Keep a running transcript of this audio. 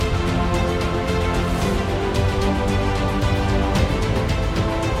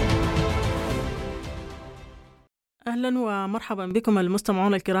أهلا ومرحبا بكم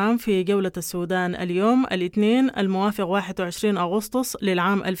المستمعون الكرام في جولة السودان اليوم الاثنين الموافق 21 أغسطس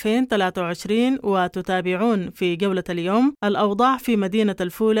للعام 2023، وتتابعون في جولة اليوم الأوضاع في مدينة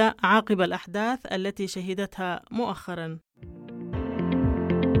الفولة عقب الأحداث التي شهدتها مؤخرا.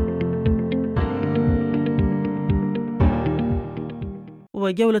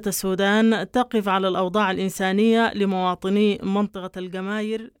 وجولة السودان تقف على الأوضاع الإنسانية لمواطني منطقة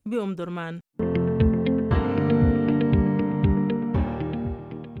الجماير بأم درمان.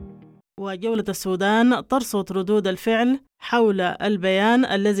 وجولة السودان ترصد ردود الفعل حول البيان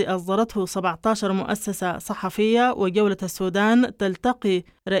الذي أصدرته 17 مؤسسة صحفية. وجولة السودان تلتقي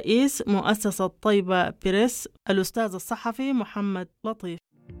رئيس مؤسسة طيبة بريس الأستاذ الصحفي محمد لطيف.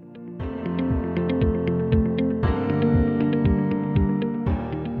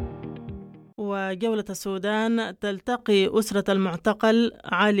 وجولة السودان تلتقي أسرة المعتقل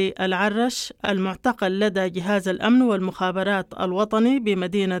علي العرش المعتقل لدى جهاز الأمن والمخابرات الوطني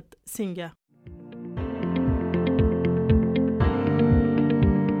بمدينة سنجا.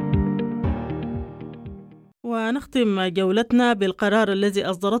 ونختم جولتنا بالقرار الذي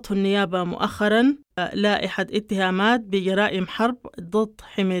أصدرته النيابة مؤخرا، لائحة اتهامات بجرائم حرب ضد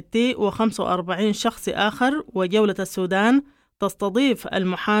حميتي و45 شخص آخر. وجولة السودان تستضيف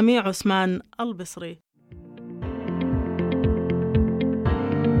المحامي عثمان البصري.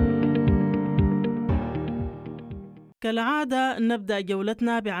 كالعادة نبدأ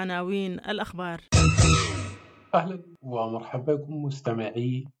جولتنا بعناوين الأخبار. أهلا ومرحبا بكم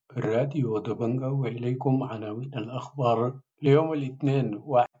مستمعي راديو دبنقا، وإليكم عناوين الأخبار ليوم الاثنين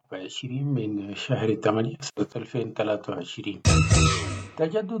 21 من شهر 8 سنة 2023.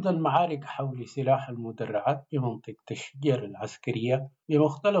 تجدد المعارك حول سلاح المدرعات بمنطقة الشجر العسكرية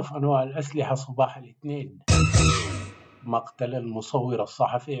بمختلف أنواع الأسلحة صباح الاثنين. مقتل المصور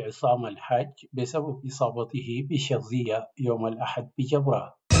الصحفي عصام الحاج بسبب إصابته بشظية يوم الأحد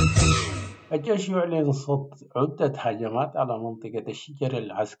بجبرة. الجيش يعلن صد عدة هجمات على منطقة الشجر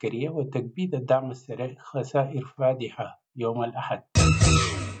العسكرية وتكبيد الدعم السريع خسائر فادحة يوم الأحد.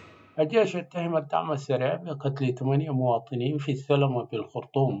 الجيش اتهم الدعم السريع بقتل 8 مواطنين في السلمة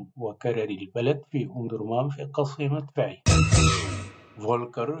بالخرطوم وكرر البلد في أم درمان في قصف مدفعي.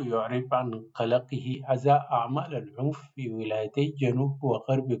 فولكر يعرب عن قلقه أزاء أعمال العنف في ولايتي جنوب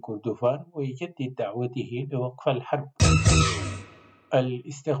وغرب كردفان ويجدد دعوته لوقف الحرب.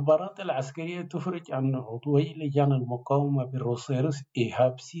 الاستخبارات العسكرية تفرج عن عضوي لجان المقاومة بالروسيرس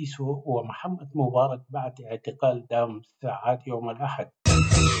إيهاب سيسو ومحمد مبارك بعد اعتقال دام ساعات يوم الأحد.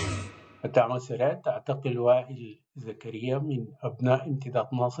 الدعم السريع تعتقل وائل زكريا من أبناء امتداد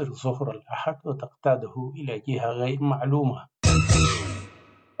ناصر ظهر الأحد وتقتاده إلى جهة غير معلومة.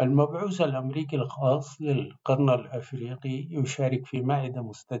 المبعوث الأمريكي الخاص للقرن الأفريقي يشارك في معدة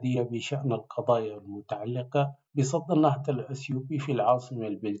مستديرة بشأن القضايا المتعلقة بصد النهضة الأثيوبي في العاصمة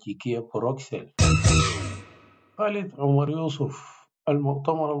البلجيكية بروكسل. خالد عمر يوسف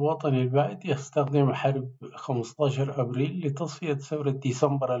المؤتمر الوطني البائد يستخدم حرب 15 أبريل لتصفية ثورة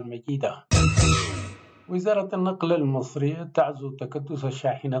ديسمبر المجيدة. وزارة النقل المصرية تعزو تكدس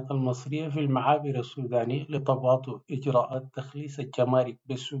الشاحنات المصرية في المعابر السودانية لتباطؤ إجراءات تخليص الجمارك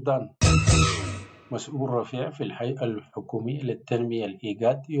بالسودان. مسؤول رفيع في الهيئة الحكومية للتنمية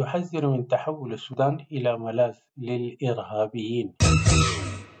الإيجاد يحذر من تحول السودان إلى ملاذ للإرهابيين.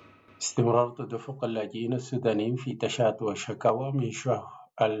 استمرار تدفق اللاجئين السودانيين في تشاد وشكاوى من شح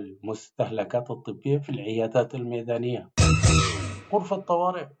المستهلكات الطبية في العيادات الميدانية. غرفة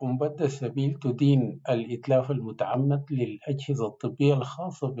طوارئ أنبت السبيل تدين الإتلاف المتعمد للأجهزة الطبية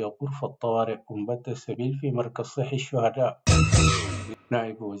الخاصة بغرفة طوارئ أنبت السبيل في مركز صحي الشهداء.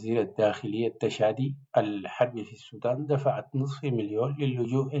 نائب وزير الداخلية التشادي الحرب في السودان دفعت نصف مليون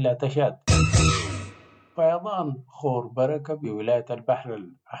للجوء إلى تشاد. فيضان خور بركة بولاية البحر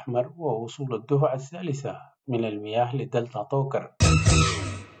الأحمر ووصول الدفعة الثالثة من المياه لدلتا توكر.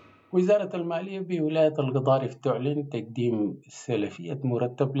 وزارة المالية بولاية القضارف تعلن تقديم سلفية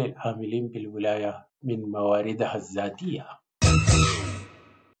مرتب للعاملين بالولاية من مواردها الذاتية.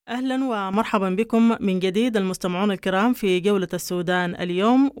 أهلا ومرحبا بكم من جديد المستمعون الكرام في جولة السودان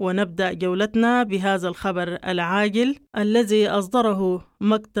اليوم. ونبدأ جولتنا بهذا الخبر العاجل الذي أصدره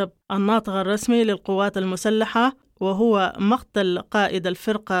مكتب الناطق الرسمي للقوات المسلحة، وهو مقتل قائد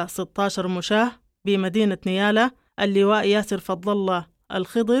الفرقة 16 مشاة بمدينة نيالة اللواء ياسر فضل الله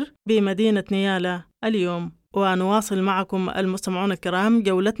الخضر بمدينة نيالة اليوم. ونواصل معكم المستمعون الكرام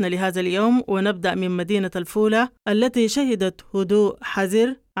جولتنا لهذا اليوم، ونبدأ من مدينة الفولة التي شهدت هدوء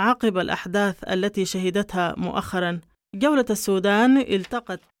حذر عقب الأحداث التي شهدتها مؤخرا. جولة السودان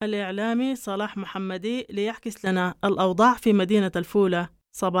التقت الإعلامي صلاح محمدي ليحكي لنا الأوضاع في مدينة الفولة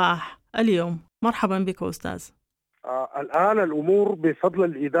صباح اليوم. مرحبا بك أستاذ. الآن الأمور بفضل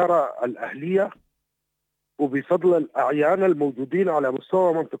الإدارة الأهلية وبفضل الأعيان الموجودين على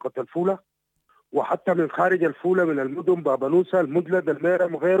مستوى منطقة الفولة وحتى من خارج الفولة من المدن بابانوسا المدلج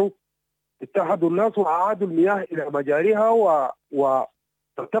الميرم وغيره، اتحدوا الناس وأعادوا المياه إلى مجاريها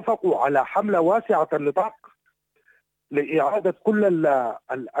واتفقوا على حملة واسعة النطاق لإعادة كل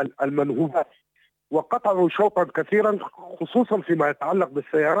المنهوبات، وقطعوا شوطا كثيرا خصوصا فيما يتعلق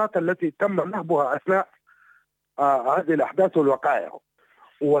بالسيارات التي تم نهبها أثناء هذه الأحداث والوقائع.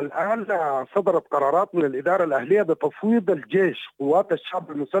 والآن صدرت قرارات من الإدارة الأهلية بتفويض الجيش قوات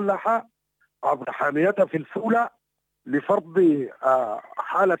الشعب المسلحة عبر حاميتها في الفولة لفرض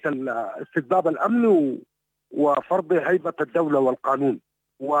حالة استتباب الأمن وفرض هيبة الدولة والقانون.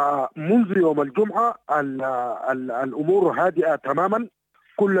 ومنذ يوم الجمعة الأمور هادئة تماما،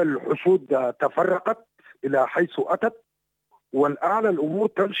 كل الحشود تفرقت إلى حيث أتت، والآن الأمور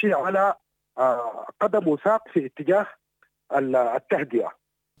تمشي على قدم وساق في اتجاه التهدئة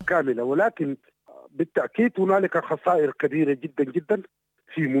كاملة. ولكن بالتأكيد هنالك خسائر كبيرة جدا جدا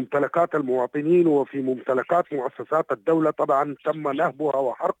في ممتلكات المواطنين وفي ممتلكات مؤسسات الدولة، طبعا تم نهبها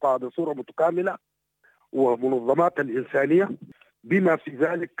وحرقها بصورة متكاملة، ومنظمات الإنسانية بما في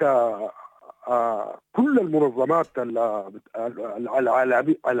ذلك كل المنظمات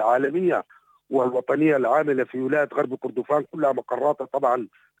العالمية والوطنية العاملة في ولاية غرب كردفان كلها مقراتها طبعا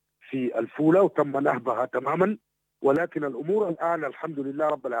في الفولة وتم نهبها تماما. ولكن الأمور الآن الحمد لله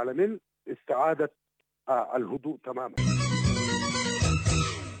رب العالمين استعادت الهدوء تماما.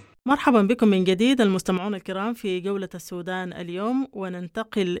 مرحبا بكم من جديد المستمعون الكرام في جولة السودان اليوم،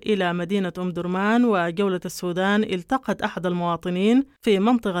 وننتقل إلى مدينة أم درمان. وجولة السودان التقت أحد المواطنين في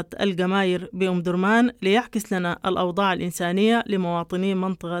منطقة الجماير بأم درمان ليعكس لنا الأوضاع الإنسانية لمواطني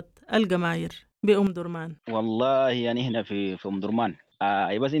منطقة الجماير بأم درمان. والله يعني هنا في أم درمان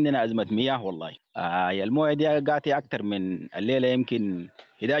بس عندنا أزمة مياه. والله المويه دي قاعدة أكثر من الليلة يمكن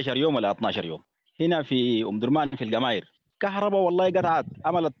 11 يوم ولا 12 يوم هنا في أم درمان في الجماير. كهرباء والله قطعت،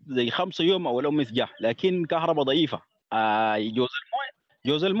 عملت زي 5 يوم أو لو مسجة، لكن كهرباء ضعيفة.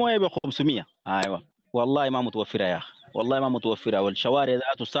 جوز المويه ب 500. أيوة والله ما متوفرة يا أخي، والله ما متوفرة. والشوارع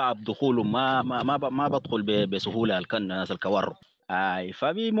ذاته صعب دخوله، ما بدخل بسهولة الناس الكوارو.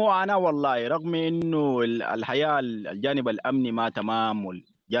 ففي معاناة والله، رغم انه الحياة الجانب الامني ما تمام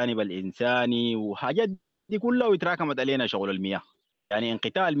والجانب الانساني وحاجات دي كلها وتراكمت علينا شغل المياه. يعني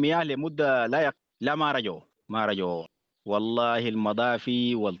انقطاع المياه لمدة لا ما رجعوا والله.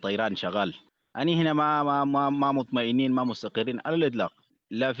 المضافي والطيران شغال. أني هنا ما مطمئنين، ما مستقرين على الإطلاق.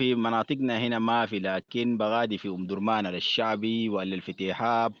 لا في مناطقنا هنا ما في، لكن بغادي في أم درمان على الشعبي وعلى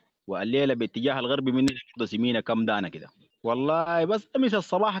الفتيحاب والليلة باتجاه الغربي من سمينة كم دانا كده. والله بس أمس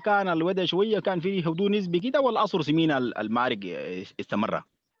الصباح كان الودع شوية، كان فيه هدوء نسبي كده، والعصر سمينة المعارك استمر.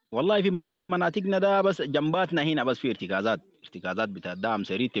 والله في مناطقنا ده بس جنباتنا هنا بس في ارتكازات بتاع دعم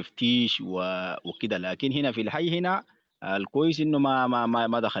سريع تفتيش وكده، لكن هنا في الحي هنا الكويس انه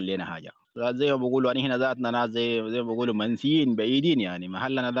ما دخل لنا حاجه. زي ما بيقولوا هنا ذاتنا ناس زي ما بيقولوا منسيين بعيدين، يعني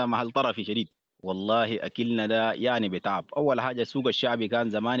محلنا ده محل طرفي شديد. والله اكلنا ده يعني بتعب. اول حاجه السوق الشعبي كان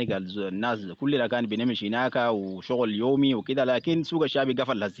زمان قال الناس كلنا كان بنمشي هناك وشغل يومي وكده، لكن سوق الشعبي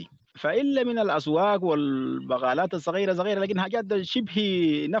قفل هسي. فالا من الاسواق والبقالات الصغيره صغيره، لكن حاجات ده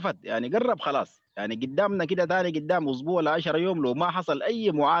شبه نفد يعني قرب خلاص. يعني قدامنا كده تاني قدام اسبوع ل 10 يوم لو ما حصل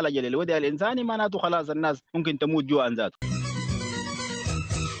اي معالجه للوضع الانساني معناته خلاص الناس ممكن تموت جوعا ذاته.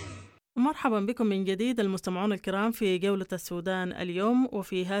 مرحبا بكم من جديد المستمعون الكرام في جولة السودان اليوم.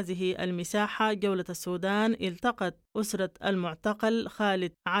 وفي هذه المساحة جولة السودان التقت أسرة المعتقل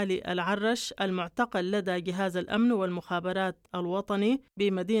خالد علي العرش المعتقل لدى جهاز الأمن والمخابرات الوطني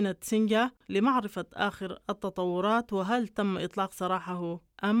بمدينة سنجة لمعرفة آخر التطورات، وهل تم إطلاق سراحه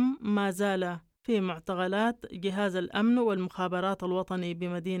أم ما زال في معتقلات جهاز الأمن والمخابرات الوطني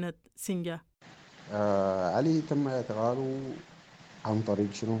بمدينة سنجة. علي تم اعتقاله عن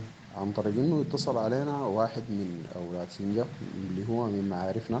طريق شنو؟ عن طريق انه اتصل علينا واحد من اولاد سنجة اللي هو من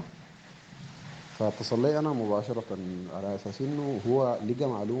معارفنا، فاتصل لي انا مباشرة على اساس انه هو لقى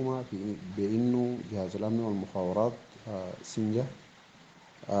معلومة بانه جهاز الامن والمخابرات سنجة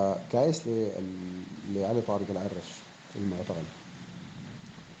كايس لعلي طارق العرش المعتقل.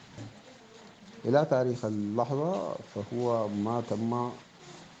 الى تاريخ اللحظة فهو ما تم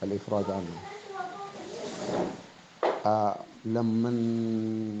الافراج عنه. لما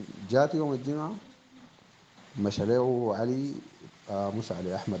جات يوم الجمعة مشى له علي، مش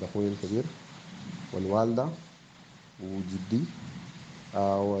علي أحمد أخوي الكبير والوالدة وجدي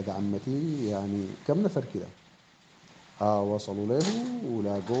ودعمتي، يعني كم نفر كده وصلوا له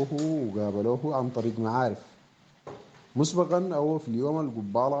ولاقوه وقابلوه عن طريق معارف مسبقا أو في اليوم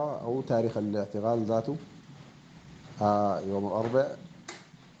القبالة أو تاريخ الاعتقال ذاته. يوم الأربع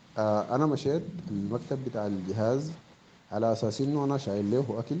أنا مشيت المكتب بتاع الجهاز على أساس إنه أنا شايل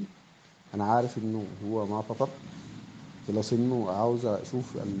له أكل. أنا عارف إنه هو ما فطر، بلس إنه عاوز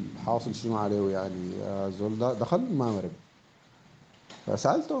أشوف الحاصل شنو عليه. يعني الزول ده دخل ما مرق،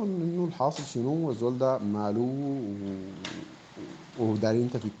 فسألته إنه الحاصل شنو، والزول ده ماله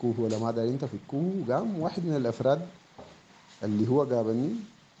ودارين تفكوه ولا ما دارين تفكوه. قام واحد من الأفراد اللي هو قابلني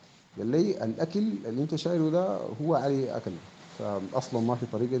قال لي الأكل اللي أنت شايله ده هو عليه أكل، فأصلا ما في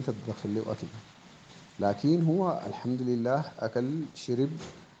طريقة أنت تدخل له أكل. لكن هو الحمد لله أكل شرب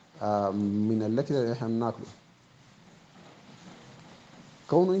من الأكل اللي إحنا بناكله.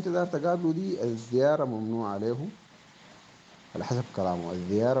 كونه أنت دار تقابله دي الزيارة ممنوع عليه على حسب كلامه،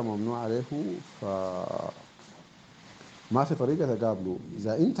 الزيارة ممنوع عليه، فما في طريقة تقابله.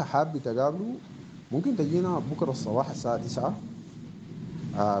 إذا أنت حابب تقابله ممكن تجينا بكرة الصباح الساعة 9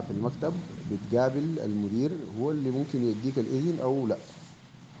 في المكتب، بتقابل المدير هو اللي ممكن يديك الإذن أو لا.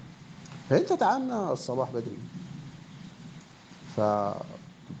 فأنت تعالنا الصباح بدري.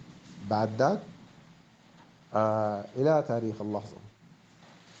 فبعد ذاك إلى تاريخ اللحظة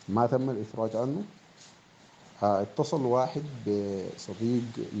ما تم الإفراج عنه. اتصل واحد بصديق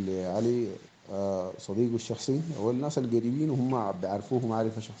لعلي، صديقه الشخصي أو الناس القريبين وهم بيعرفوه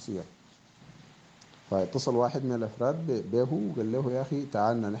معرفة شخصية. فاتصل واحد من الأفراد به وقال له يا أخي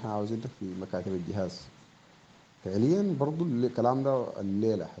تعالنا نحن عاوزينك في مكاتب الجهاز. فعليا برضو الكلام ده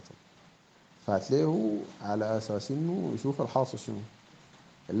الليلة حصل. فات له على أساس إنه يشوف الحاصل شنو.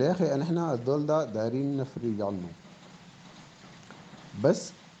 قال لي يا أخي نحن الدول ده دايرين نفرج عنه،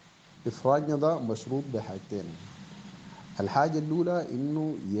 بس إفراجنا ده مشروط بحاجتين. الحاجة الأولى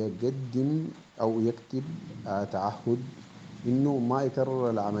إنه يقدم أو يكتب تعهد إنه ما يكرر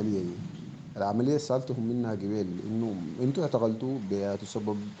العملية دي. العملية سألتهم منها قبل إنه أنتوا اعتقلتوا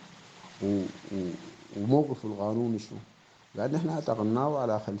بسبب وموقف القانون شنو. لأن إحنا اعتقلناه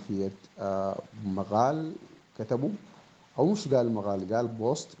على خلفية مقال كتبه، أو مش قال مقال، قال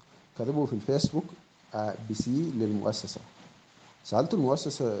بوست كتبه في الفيسبوك بسي للمؤسسة. سألت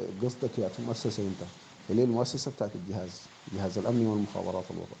المؤسسة قصدك يا مؤسسة أنت؟ اللي هي المؤسسة بتاعت الجهاز، جهاز الأمن والمخابرات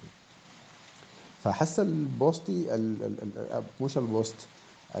الوطني. فحس البوستي مش البوست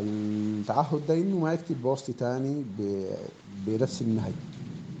التعهد ده إنه ما يكتب بوست تاني بنفس النهج،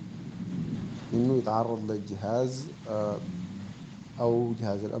 إنه يتعرض للجهاز أو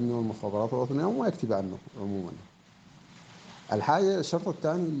جهاز الأمن والمخابرات الوطنية أو ما يكتب عنه عموما. الحاجة الشرط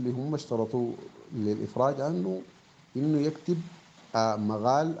الثاني اللي هم اشترطوا للإفراج عنه إنه يكتب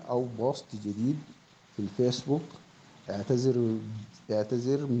مقال أو بوست جديد في الفيسبوك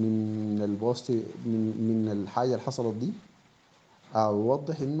يعتذر من البوست من الحاجة اللي حصلت دي،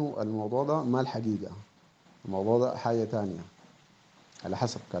 ويوضح إنه الموضوع ده ما الحقيقة، الموضوع ده حاجة تانية على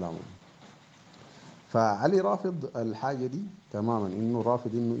حسب كلامه. فعلي رافض الحاجة دي تماما، إنه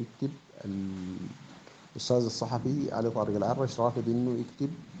رافض إنه يكتب. الأستاذ الصحفي علي طارق العرش رافض إنه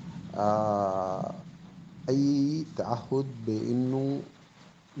يكتب أي تعهد بإنه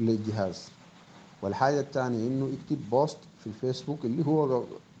للجهاز. والحاجة الثانية إنه يكتب بوست في الفيسبوك اللي هو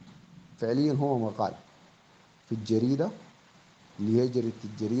فعليا هو مقال في الجريدة اللي هي جريدة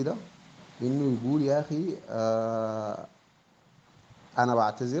الجريدة، إنه يقول يا أخي أنا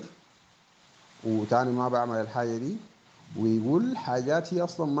بعتذر وتاني ما بعمل الحاجة دي، ويقول حاجات هي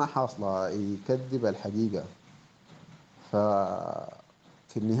أصلا ما حاصلة، يكذب الحقيقة.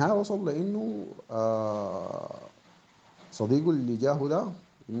 ففي النهاية وصل لإنه صديقه اللي جاه ده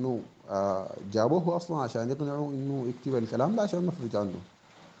إنه جابوه أصلا عشان يقنعوا إنه يكتب الكلام ده عشان نخرج عنه.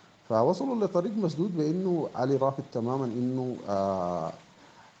 فوصلوا لطريق مسدود بإنه علي رافض تماما إنه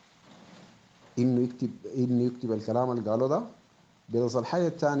يكتب الكلام اللي قاله ده. بلس الحاجة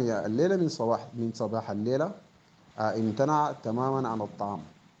الثانية الليلة من صباح الليلة امتنع تماما عن الطعام،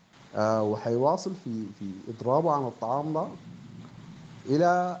 وحيواصل في إضرابه عن الطعام ده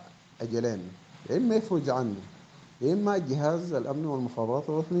إلى أجلين، يا إما يخرج عنه يا إما جهاز الأمن والمخابرات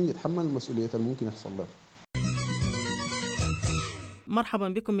الوطني يتحمل مسؤولية الممكن يحصل له. مرحبا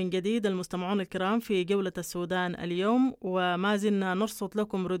بكم من جديد المستمعون الكرام في جولة السودان اليوم، وما زلنا نرصد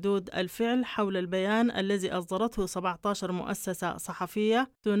لكم ردود الفعل حول البيان الذي أصدرته 17 مؤسسة صحفية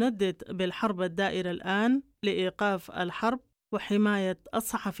تندد بالحرب الدائرة الآن لإيقاف الحرب وحماية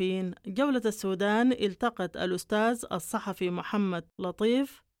الصحفيين. جولة السودان التقت الأستاذ الصحفي محمد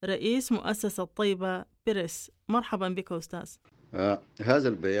لطيف رئيس مؤسسة طيبة بريس. مرحبا بك أستاذ. هذا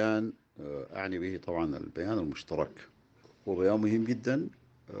البيان أعني به طبعا البيان المشترك، وبيان مهم جدا،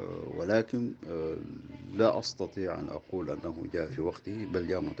 ولكن لا أستطيع أن أقول أنه جاء في وقته، بل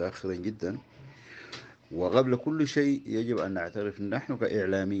جاء متأخرا جدا. وقبل كل شيء يجب أن نعترف نحن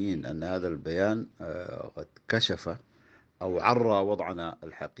كإعلاميين أن هذا البيان قد كشف أو عرى وضعنا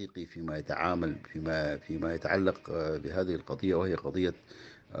الحقيقي فيما يتعلق بهذه القضية، وهي قضية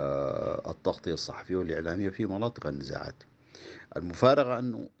التغطية الصحفية والإعلامية في مناطق النزاعات. المفارقة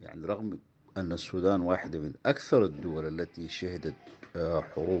أنه يعني رغم أن السودان واحدة من أكثر الدول التي شهدت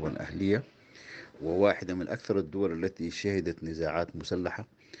حروبا أهلية، وواحدة من أكثر الدول التي شهدت نزاعات مسلحة،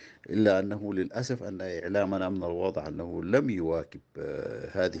 إلا أنه للأسف أن إعلامنا من الواضح أنه لم يواكب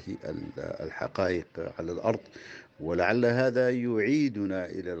هذه الحقائق على الأرض، ولعل هذا يعيدنا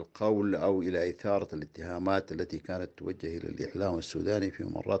إلى القول أو إلى إثارة الاتهامات التي كانت توجه إلى الإعلام السوداني في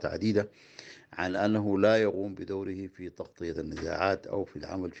مرات عديدة عن أنه لا يقوم بدوره في تغطية النزاعات أو في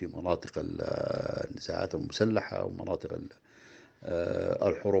العمل في مناطق النزاعات المسلحة أو مناطق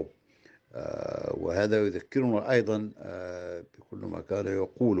الحروب. وهذا يذكرنا أيضا بكل ما كان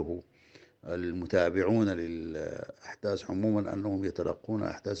يقوله المتابعون للأحداث عموما، أنهم يتلقون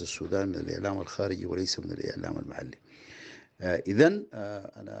أحداث السودان من الإعلام الخارجي وليس من الإعلام المحلي. إذن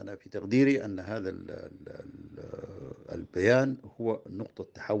أنا في تقديري أن هذا البيان هو نقطة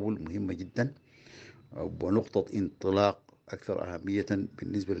تحول مهمة جدا، ونقطة انطلاق أكثر أهمية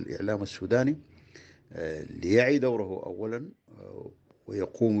بالنسبة للإعلام السوداني ليعي دوره أولا،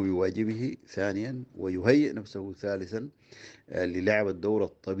 ويقوم بواجبه ثانيا، ويهيئ نفسه ثالثا للعب الدور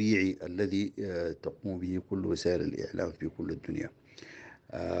الطبيعي الذي تقوم به كل وسائل الإعلام في كل الدنيا.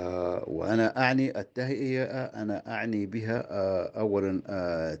 وأنا أعني التهيئة، أنا أعني بها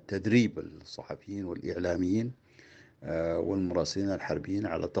أولا تدريب الصحفيين والإعلاميين والمراسلين الحربيين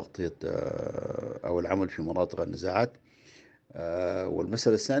على تغطية أو العمل في مناطق النزاعات.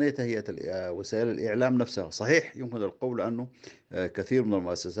 والمسألة الثانية تهيئة وسائل الإعلام نفسها. صحيح يمكن القول أنه كثير من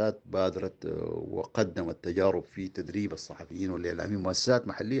المؤسسات بادرت وقدمت تجارب في تدريب الصحفيين والإعلاميين، مؤسسات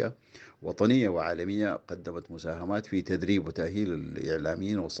محلية وطنية وعالمية قدمت مساهمات في تدريب وتأهيل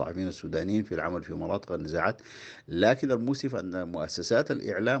الإعلاميين والصحفيين السودانيين في العمل في مناطق النزاعات، لكن المؤسف أن مؤسسات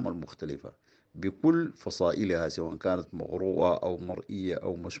الإعلام المختلفة بكل فصائلها سواء كانت مقروءة أو مرئية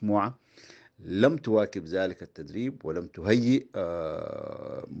أو مسموعة لم تواكب ذلك التدريب، ولم تهيئ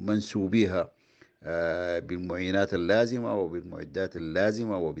منسوبيها بالمعينات اللازمة وبالمعدات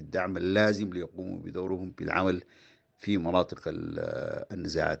اللازمة وبالدعم اللازم ليقوموا بدورهم بالعمل في مناطق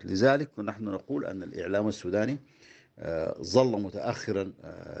النزاعات. لذلك نحن نقول أن الإعلام السوداني ظل متأخرا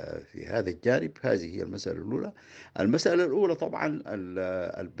في هذا الجانب. هذه هي المسألة الأولى. المسألة الأولى طبعا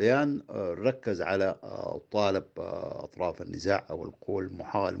البيان ركز على طالب أطراف النزاع أو القوى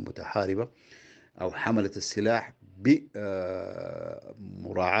المتحاربة أو حملة السلاح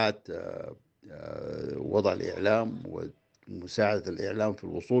بمراعاة وضع الإعلام ومساعدة الإعلام في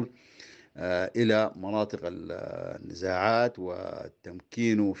الوصول إلى مناطق النزاعات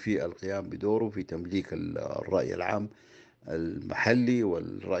وتمكينه في القيام بدوره في تمليك الرأي العام المحلي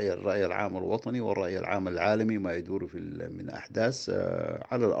والرأي العام الوطني والرأي العام العالمي ما يدور من أحداث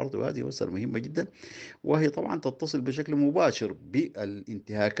على الأرض. وهذه مسألة مهمة جدا، وهي طبعا تتصل بشكل مباشر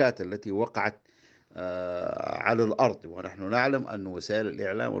بالانتهاكات التي وقعت على الأرض. ونحن نعلم أن وسائل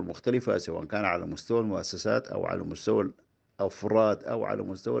الإعلام المختلفة سواء كان على مستوى المؤسسات أو على مستوى الأفراد أو على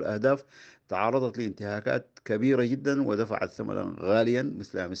مستوى الأهداف تعرضت لانتهاكات كبيرة جدا ودفعت ثمنا غاليا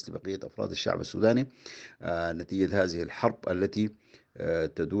مثل بقية أفراد الشعب السوداني نتيجة هذه الحرب التي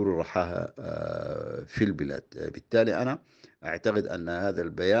تدور رحاها في البلاد. بالتالي أنا أعتقد أن هذا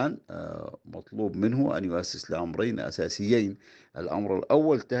البيان مطلوب منه أن يؤسس لأمرين أساسيين. الأمر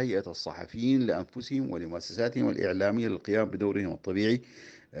الأول تهيئة الصحفيين لأنفسهم ولمؤسساتهم الإعلامية للقيام بدورهم الطبيعي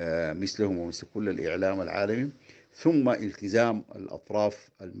مثلهم ومثل كل الإعلام العالمي، ثم التزام الأطراف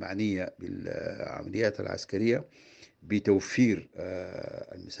المعنية بالعمليات العسكرية بتوفير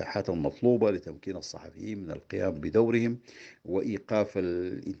المساحات المطلوبة لتمكين الصحفيين من القيام بدورهم وإيقاف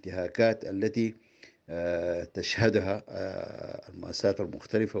الانتهاكات التي تشهدها المؤسسات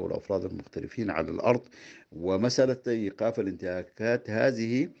المختلفة والأفراد المختلفين على الأرض. ومسألة إيقاف الانتهاكات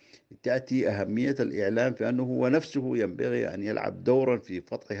هذه تأتي أهمية الإعلام في أنه هو نفسه ينبغي أن يلعب دورا في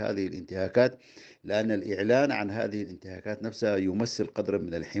فتح هذه الانتهاكات، لأن الإعلان عن هذه الانتهاكات نفسها يمثل قدرا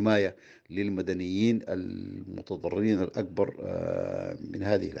من الحماية للمدنيين المتضررين الأكبر من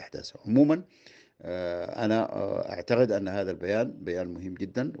هذه الأحداث. عموما أنا أعتقد أن هذا البيان بيان مهم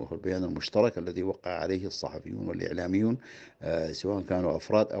جدا، وهو البيان المشترك الذي وقع عليه الصحفيون والإعلاميون سواء كانوا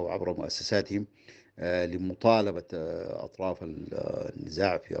أفراد أو عبر مؤسساتهم لمطالبة أطراف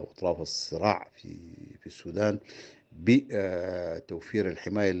النزاع أو أطراف الصراع في السودان بتوفير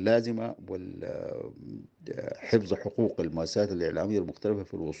الحماية اللازمة وحفظ حقوق المؤسسات الإعلامية المختلفة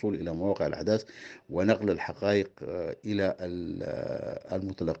في الوصول إلى مواقع الأحداث ونقل الحقائق إلى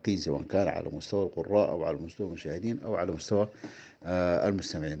المتلقين سواء كان على مستوى القراء أو على مستوى المشاهدين أو على مستوى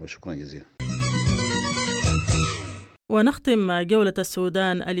المستمعين. وشكرا جزيلا. ونختم جولة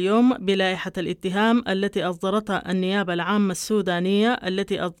السودان اليوم بلائحة الاتهام التي أصدرتها النيابة العامة السودانية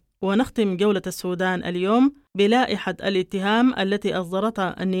ونختم جولة السودان اليوم بلائحة الاتهام التي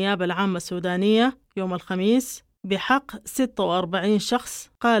أصدرتها النيابة العامة السودانية يوم الخميس بحق 46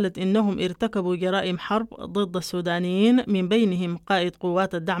 شخص قالت إنهم ارتكبوا جرائم حرب ضد السودانيين، من بينهم قائد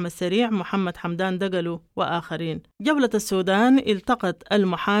قوات الدعم السريع محمد حمدان دقلو وآخرين. جولة السودان التقت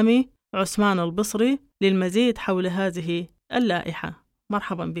المحامي عثمان البصري للمزيد حول هذه اللائحة.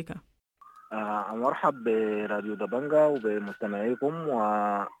 مرحبا بك. مرحب براديو دبنقا وبمستمعيكم.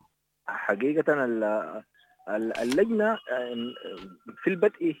 وحقيقة اللجنة في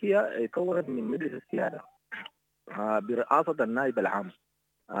البدء هي كونت من مجلس السيادة برئاسة النائب العام.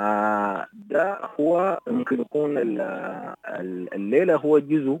 ده هو ممكن يكون الليلة هو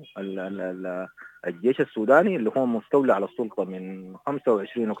جزء الجيش السوداني اللي هو مستولى على السلطة من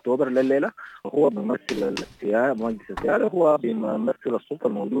 25 أكتوبر لليلة، وهو بيمثل مجلس السيادة، هو بيمثل السلطة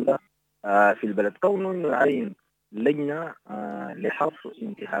الموجودة في البلد، كونه يعين لجنة لحصر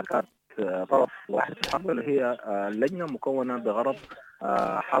انتهاكات طرف واحد في الحرب، اللي هي اللجنة مكونة بغرض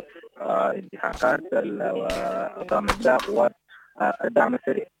حصر انتهاكات قامت بها قوات الدعم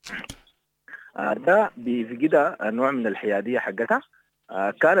السريع. ده بيفقد نوع من الحيادية حقتها.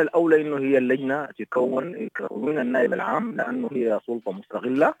 كان الأولى إنه هي اللجنة يكون النائب العام، لأنه هي سلطة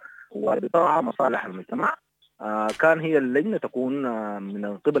مستغلة وبترعى مصالح المجتمع. كان هي اللجنة تكون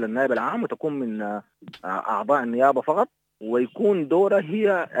من قبل النائب العام وتكون من أعضاء النيابة فقط، ويكون دورها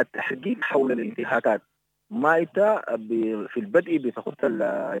هي التحقيق حول الانتهاكات. ما في البدء بتخص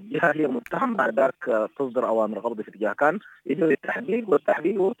الجهة هي متهم، بعد ذلك تصدر أوامر قبض في اتجاه كان يجري التحقيق،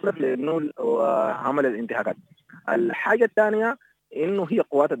 والتحقيق وصلت لأنه عمل الانتهاكات. الحاجة الثانية إنه هي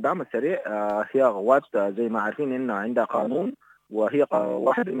قوات الدعم السريع هي قوات زي ما عارفين إنه عندها قانون، وهي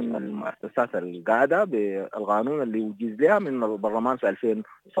واحدة من المؤسسات القاعدة بالقانون اللي وجز لها من البرلمان في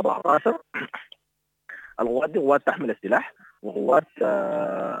 2017. القوات دي قوات تحمل السلاح، وقوات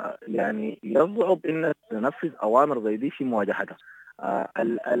يعني يصعب إن تنفذ أوامر زي دي في مواجهتها.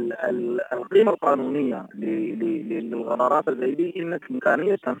 القيمة القانونية للقرارات زي دي إنك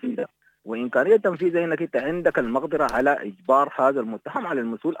إمكانية تنفيذها، وإمكانية تنفيذها إنك أنت عندك المقدرة على إجبار هذا المتهم على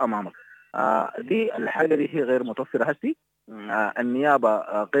المسؤول أمامك. دي الحاجة دي هي غير متوفرة هسي.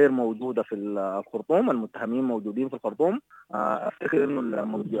 النيابة غير موجودة في الخرطوم، المتهمين موجودين في الخرطوم. أفتكر إنه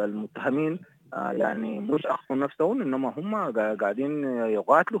المتهمين يعني مش أخذوا نفسهم، إنما هم قاعدين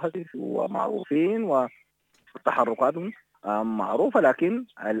يقاتلوا هسي ومعروفين وتحركاتهم معروفة، لكن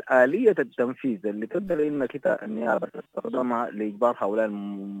الآلية التنفيذ اللي تقدر إنك النيابة تستخدمها لإجبار هؤلاء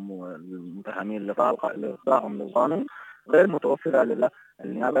المتهمين لإطلاقهم للقانون غير متوفرة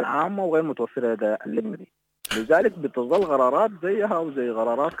للنيابة العامة وغير متوفرة للجنة دي. لذلك بتظل قرارات زيها وزي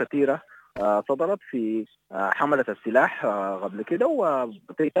قرارات كثيرة صدرت في حملة السلاح قبل كده،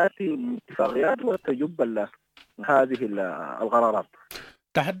 وتأتي اتفاقيات وتجب هذه القرارات.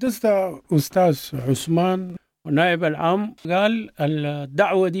 تحدثت أستاذ عثمان نائب العام، قال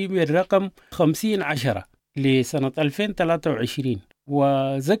الدعوة دي بالرقم 50/10 لسنة 2023،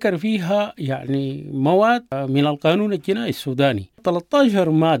 وذكر فيها يعني مواد من القانون الجنائي السوداني 13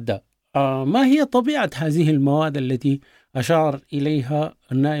 مادة. ما هي طبيعة هذه المواد التي أشار إليها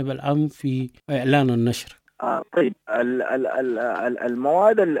النائب العام في إعلان النشر؟ طيب،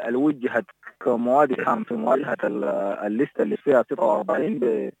 المواد اللي وجهت كمواد خام في مواجهة الليستة اللي فيها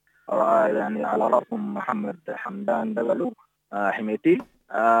 46 يعني على رأسهم محمد حمدان دقلو حميتي،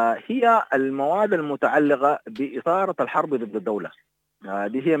 هي المواد المتعلقة بإثارة الحرب ضد الدولة.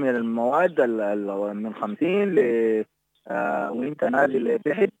 دي هي من المواد من 50 وانت نازل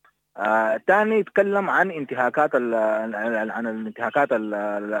بحد. تاني يتكلم عن انتهاكات عن الانتهاكات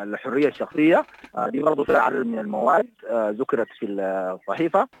الحرية الشخصية. دي برضو فيها عدد من المواد ذكرت في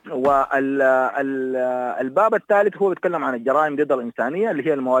الصحيفة. والباب الثالث هو بيتكلم عن الجرائم ضد الإنسانية اللي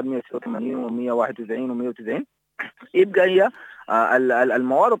هي المواد 189 و191 و192. يبقى هي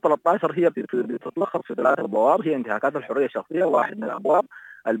المواد 13 هي بتتلخص في 3 أبواب. هي انتهاكات الحرية الشخصية واحد من الأبواب،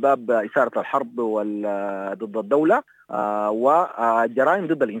 الباب إثارة الحرب ضد الدولة، والجرائم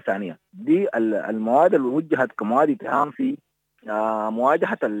ضد الإنسانية. دي المواد اللي وجهت كمواد اتهام في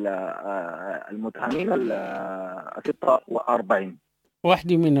مواجهة المتهمين 46.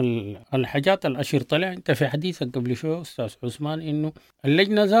 واحدة من الحاجات اللي أشرت لها أنت في حديثك قبل شوي أستاذ عثمان إنه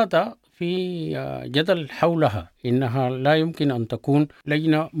اللجنة ذاتها في جدل حولها إنها لا يمكن أن تكون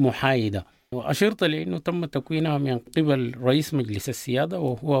لجنة محايدة، وأشرت لأنه تم تكوينها من قبل رئيس مجلس السيادة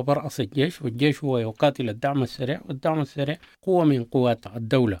وهو برأس الجيش، والجيش هو يقاتل الدعم السريع، والدعم السريع قوة من قوات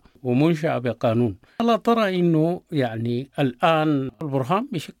الدولة ومنشأة بقانون. ألا ترى إنه يعني الآن البرهان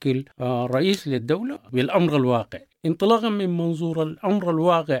بشكل رئيس للدولة بالأمر الواقع انطلاقا من منظور الأمر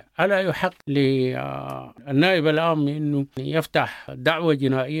الواقع، ألا يحق للنائب العام أنه يفتح دعوة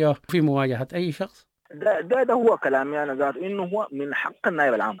جنائية في مواجهة أي شخص؟ ده هو كلامي انا، قال انه هو من حق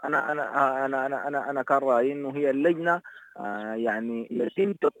النائب العام. انا كان رايي انه هي اللجنه يعني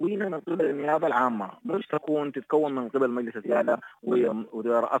يتم تكوينها من قبل النيابه العامه، مش تتكون من قبل مجلس السياده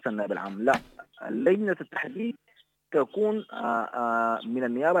ورئاسه النائب العام. لا، لجنه التحديد تكون من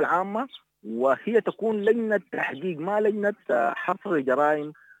النيابه العامه، وهي تكون لجنه تحقيق، ما لجنه حصر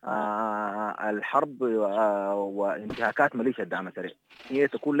جرائم الحرب وانتهاكات ميليشيا الدعم السريع. هي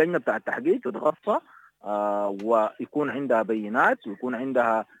تكون لجنه بتاع التحقيق تتغطى ويكون عندها بينات ويكون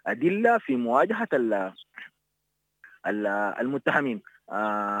عندها أدلة في مواجهة المتهمين.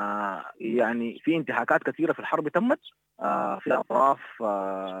 يعني في انتهاكات كثيرة في الحرب تمت في أطراف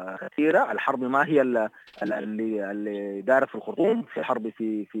كثيرة. الحرب ما هي اللي دارت في الخرطوم، في حرب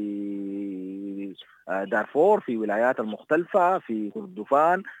في دارفور، في ولايات المختلفة، في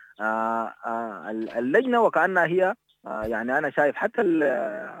كردفان. اللجنة وكأنها هي يعني أنا شايف حتى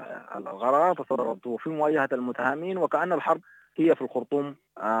القرارات تصرفت في مواجهة المتهمين وكأن الحرب هي في الخرطوم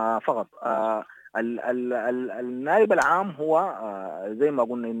فقط. النائب العام هو زي ما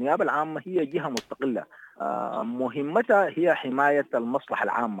قلنا، النيابة العامة هي جهة مستقلة، مهمتها هي حماية المصلحة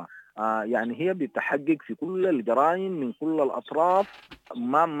العامة. يعني هي بتحقق في كل الجرائم من كل الأطراف،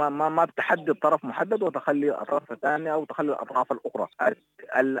 ما بتحدد طرف محدد وتخلي الأطراف الثانية أو تخلي الأطراف الأخرى.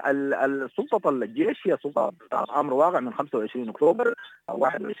 السلطة الجيش هي سلطة أمر واقع من 25 أكتوبر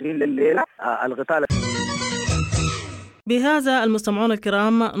 21 لليلة القتال. بهذا المستمعون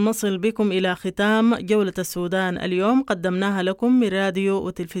الكرام نصل بكم إلى ختام جولة السودان اليوم، قدمناها لكم من راديو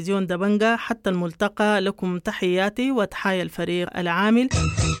وتلفزيون دبنقا. حتى الملتقى، لكم تحياتي وتحايا الفريق العامل.